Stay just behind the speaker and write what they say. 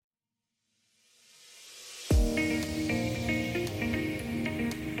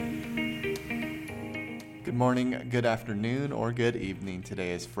morning, good afternoon, or good evening.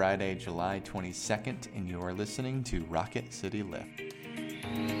 Today is Friday, July 22nd, and you are listening to Rocket City Lift.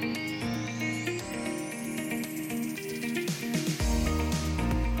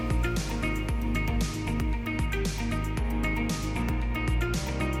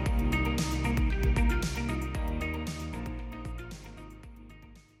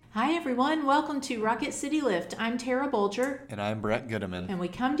 Hi everyone, welcome to Rocket City Lift. I'm Tara Bolger. And I'm Brett Goodeman. And we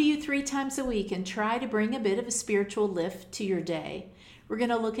come to you 3 times a week and try to bring a bit of a spiritual lift to your day. We're going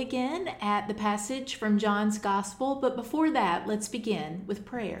to look again at the passage from John's Gospel, but before that, let's begin with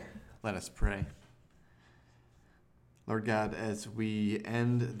prayer. Let us pray. Lord God, as we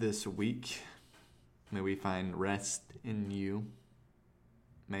end this week, may we find rest in you.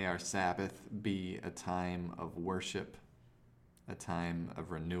 May our Sabbath be a time of worship, a time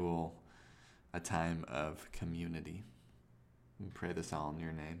of renewal, a time of community. We pray this all in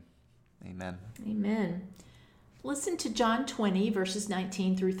your name. Amen. Amen. Listen to John 20, verses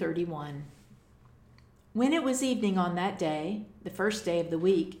 19 through 31. When it was evening on that day, the first day of the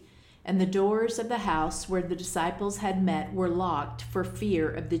week, and the doors of the house where the disciples had met were locked for fear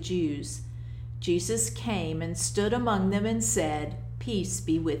of the Jews, Jesus came and stood among them and said, "Peace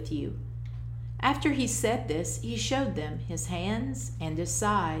be with you." After he said this, he showed them his hands and his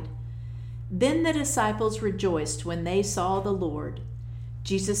side. Then the disciples rejoiced when they saw the Lord.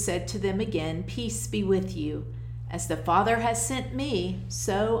 Jesus said to them again, "Peace be with you. As the Father has sent me,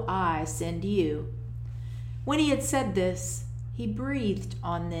 so I send you." When he had said this, he breathed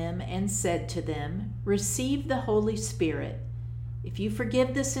on them and said to them, "Receive the Holy Spirit. If you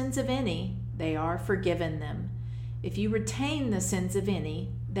forgive the sins of any, they are forgiven them. If you retain the sins of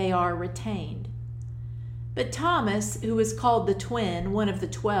any, they are retained." But Thomas, who was called the twin, one of the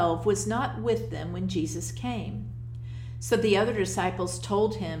 12, was not with them when Jesus came. So the other disciples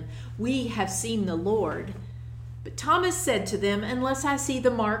told him, "We have seen the Lord." But Thomas said to them, "Unless I see the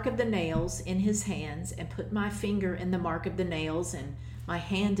mark of the nails in his hands, and put my finger in the mark of the nails, and my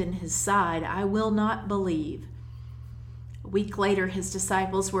hand in his side, I will not believe." A week later, his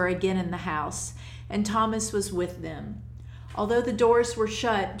disciples were again in the house, and Thomas was with them. Although the doors were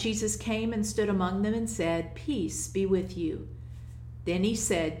shut, Jesus came and stood among them and said, "Peace be with you." Then he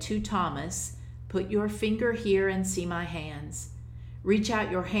said to Thomas, "Put your finger here and see my hands. Reach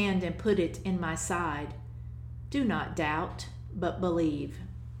out your hand and put it in my side. Do not doubt, but believe."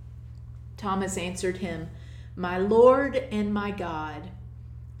 Thomas answered him, "My Lord and my God."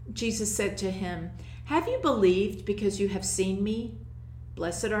 Jesus said to him, "Have you believed because you have seen me?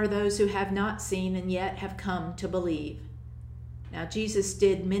 Blessed are those who have not seen and yet have come to believe." Now Jesus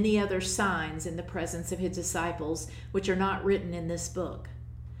did many other signs in the presence of his disciples, which are not written in this book.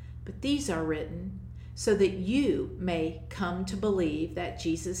 But these are written so that you may come to believe that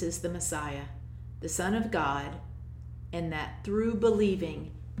Jesus is the Messiah, the Son of God, and that through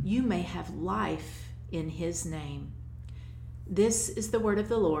believing you may have life in his name. This is the word of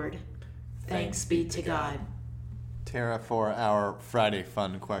the Lord. Thanks be to God. Tara, for our Friday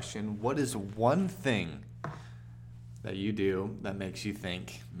fun question, what is one thing that you do that makes you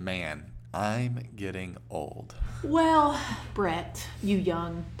think, "Man, I'm getting old"? Well, Brett, you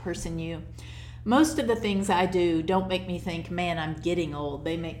young person, you. Most of the things I do don't make me think, "Man, I'm getting old."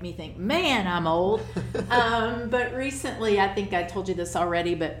 They make me think, "Man, I'm old." But recently, I think I told you this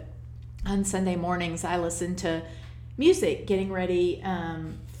already, but on Sunday mornings, I listen to music getting ready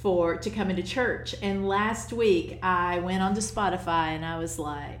to come into church. And last week, I went onto Spotify and I was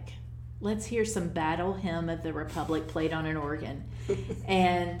like, let's hear some Battle Hymn of the Republic played on an organ.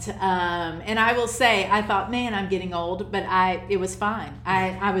 And I will say, I thought, man, I'm getting old, but it was fine.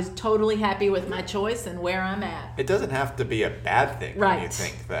 I was totally happy with my choice and where I'm at. It doesn't have to be a bad thing right. when you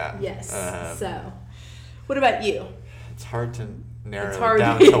think that. Yes. So, what about you? It's hard to narrow it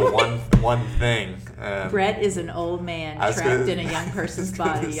down to one thing. Brett is an old man trapped in a young person's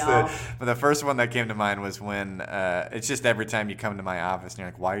body, y'all. But the first one that came to mind was when it's just every time you come to my office and you're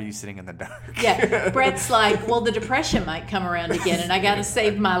like, "Why are you sitting in the dark?" Yeah, Brett's like, well, the depression might come around again, and I got to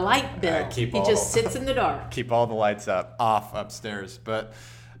save my light bill. He just sits in the dark. Keep all the lights off upstairs. But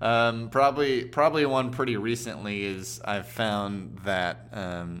probably one pretty recently is I've found that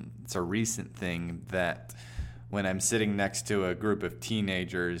it's a recent thing that when I'm sitting next to a group of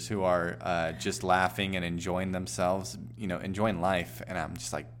teenagers who are just laughing and enjoying themselves, enjoying life, and I'm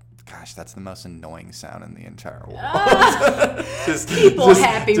just like, gosh, that's the most annoying sound in the entire world.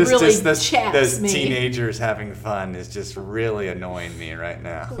 Happy really chaps me. Those teenagers having fun is just really annoying me right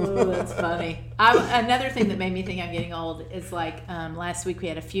now. Oh, that's funny. Another thing that made me think I'm getting old is like last week we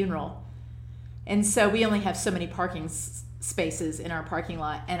had a funeral. And so we only have so many parking spaces in our parking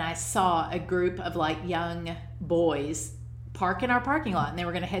lot, and I saw a group of like young boys park in our parking lot, and they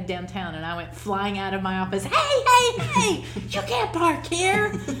were going to head downtown, and I went flying out of my office, hey, you can't park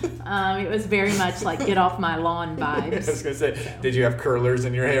here. It was very much like get off my lawn vibes. I was going to say, did you have curlers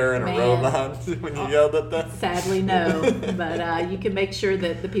in your hair and a robe on when you yelled at them? Sadly, no, but you can make sure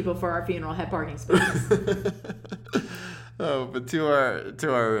that the people for our funeral had parking spaces. Oh, but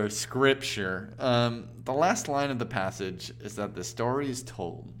to our scripture, the last line of the passage is that the story is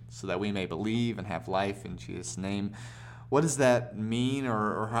told so that we may believe and have life in Jesus' name. What does that mean,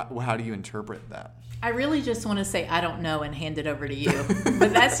 or how do you interpret that? I really just want to say I don't know and hand it over to you,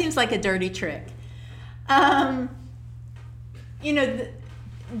 but that seems like a dirty trick. John,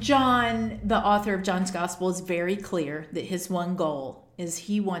 the author of John's Gospel, is very clear that his one goal is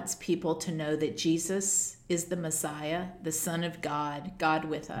he wants people to know that Jesus is the Messiah, the Son of God, God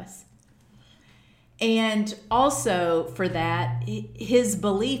with us. And also for that, his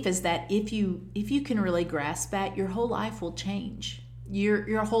belief is that if you can really grasp that, your whole life will change.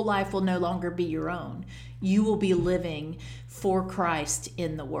 Your whole life will no longer be your own. You will be living for Christ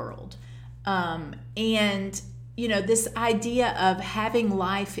in the world. This idea of having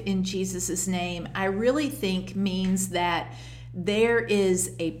life in Jesus' name, I really think means that there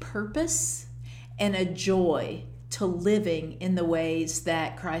is a purpose and a joy to living in the ways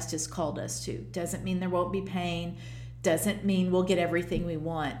that Christ has called us to. Doesn't mean there won't be pain, doesn't mean we'll get everything we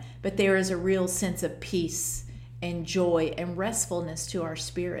want, but there is a real sense of peace and joy and restfulness to our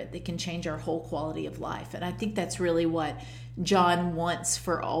spirit that can change our whole quality of life. And I think that's really what John wants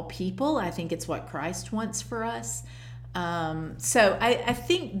for all people. I think it's what Christ wants for us. So I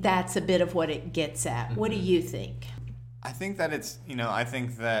think that's a bit of what it gets at. What do you think? I think that I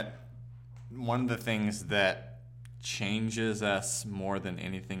think that one of the things that changes us more than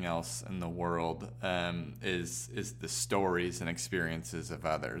anything else in the world is the stories and experiences of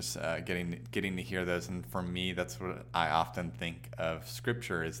others, getting to hear those. And for me, that's what I often think of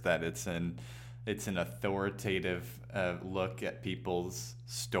Scripture, is that it's an authoritative look at people's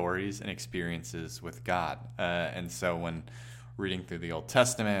stories and experiences with God. And so when reading through the Old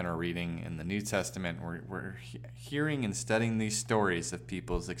Testament or reading in the New Testament, we're hearing and studying these stories of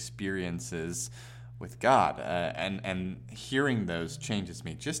people's experiences with God, and hearing those changes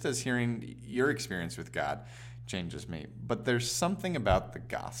me, just as hearing your experience with God changes me. But there's something about the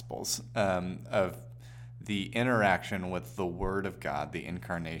Gospels, of the interaction with the Word of God, the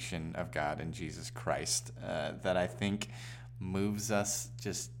incarnation of God in Jesus Christ, that I think moves us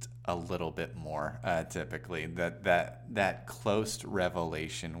just a little bit more, typically, that close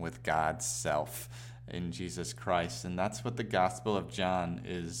revelation with God's self in Jesus Christ. And that's what the Gospel of John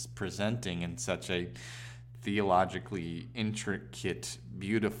is presenting in such a theologically intricate,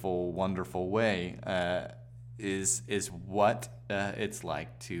 beautiful, wonderful way, is what it's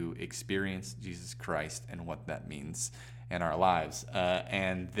like to experience Jesus Christ and what that means in our lives.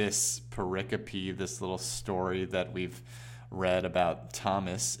 And this pericope, this little story that we've read about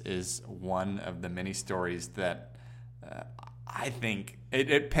Thomas, is one of the many stories that I think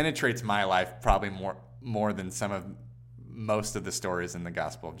it penetrates my life probably more than most of the stories in the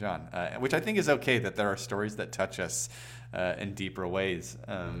Gospel of John, which I think is okay, that there are stories that touch us in deeper ways.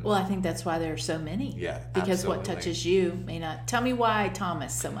 Well, I think that's why there are so many. Yeah, because absolutely. What touches you may not. Tell me why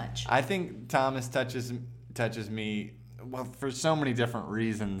Thomas so much. I think Thomas touches me, well, for so many different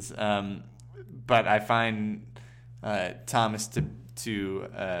reasons. But I find Thomas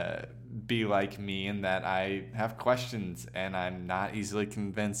to be like me in that I have questions and I'm not easily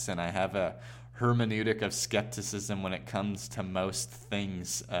convinced, and I have a hermeneutic of skepticism when it comes to most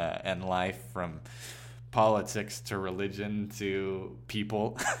things in life, from politics to religion to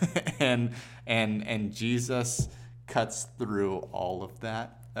people. and Jesus cuts through all of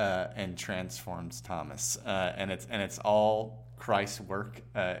that and transforms Thomas. And it's all Christ's work.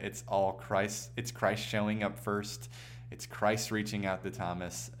 It's all Christ. It's Christ showing up first. It's Christ reaching out to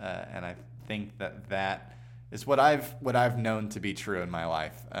Thomas, and I think that is what I've known to be true in my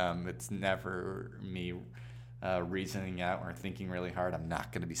life. It's never me reasoning out or thinking really hard. I'm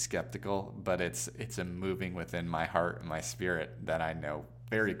not going to be skeptical, but it's a moving within my heart and my spirit that I know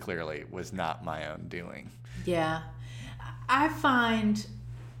very clearly was not my own doing. Yeah, I find,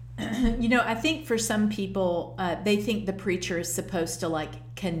 I think for some people, they think the preacher is supposed to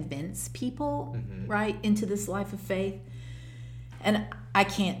convince people, right, into this life of faith. And I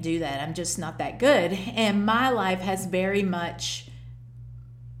can't do that. I'm just not that good. And my life has very much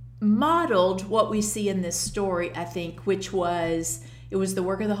modeled what we see in this story, I think, which was, it was the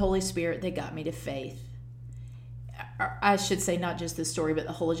work of the Holy Spirit that got me to faith. I should say not just this story, but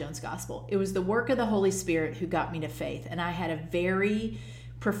the whole of John's gospel. It was the work of the Holy Spirit who got me to faith. And I had a very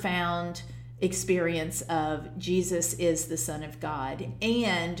profound experience of Jesus is the Son of God.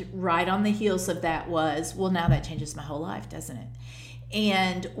 And right on the heels of that was, well, now that changes my whole life, doesn't it?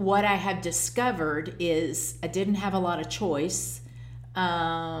 And what I have discovered is I didn't have a lot of choice.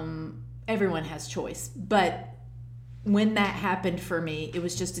 Everyone has choice. But when that happened for me, it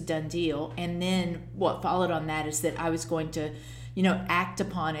was just a done deal. And then what followed on that is that I was going to, act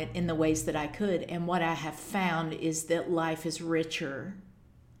upon it in the ways that I could. And what I have found is that life is richer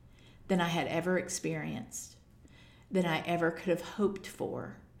than I had ever experienced, than I ever could have hoped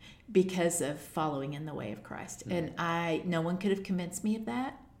for, because of following in the way of Christ. And no one could have convinced me of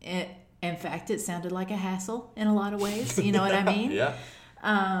that. In fact, it sounded like a hassle in a lot of ways. You know what I mean? Yeah.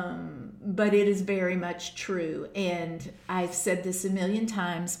 But it is very much true. And I've said this a million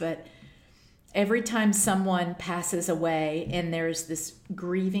times, but every time someone passes away and there's this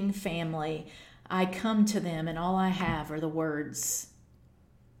grieving family, I come to them and all I have are the words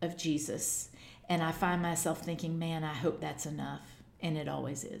of Jesus. And I find myself thinking, man, I hope that's enough. And it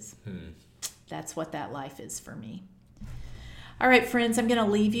always is. That's what that life is for me. All right, friends, I'm going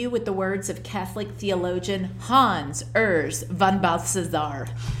to leave you with the words of Catholic theologian Hans Urs von Balthasar.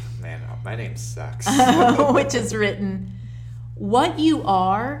 Man, my name sucks. Which is written, what you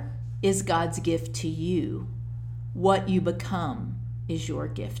are is God's gift to you. What you become is your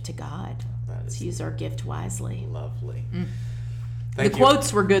gift to God. Let's use our gift wisely. Lovely. The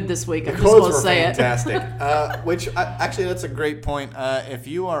quotes were good this week. The I'm just going to quotes were say fantastic. Which actually, that's a great point. If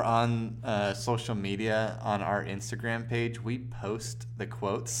you are on social media, on our Instagram page, we post the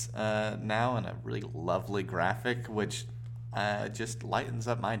quotes now in a really lovely graphic, which just lightens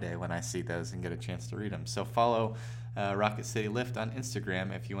up my day when I see those and get a chance to read them. So follow Rocket City Lift on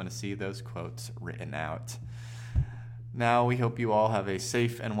Instagram if you want to see those quotes written out. Now, we hope you all have a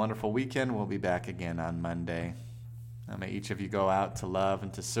safe and wonderful weekend. We'll be back again on Monday. May each of you go out to love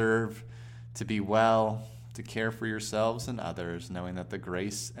and to serve, to be well, to care for yourselves and others, knowing that the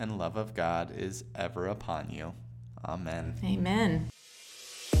grace and love of God is ever upon you. Amen. Amen.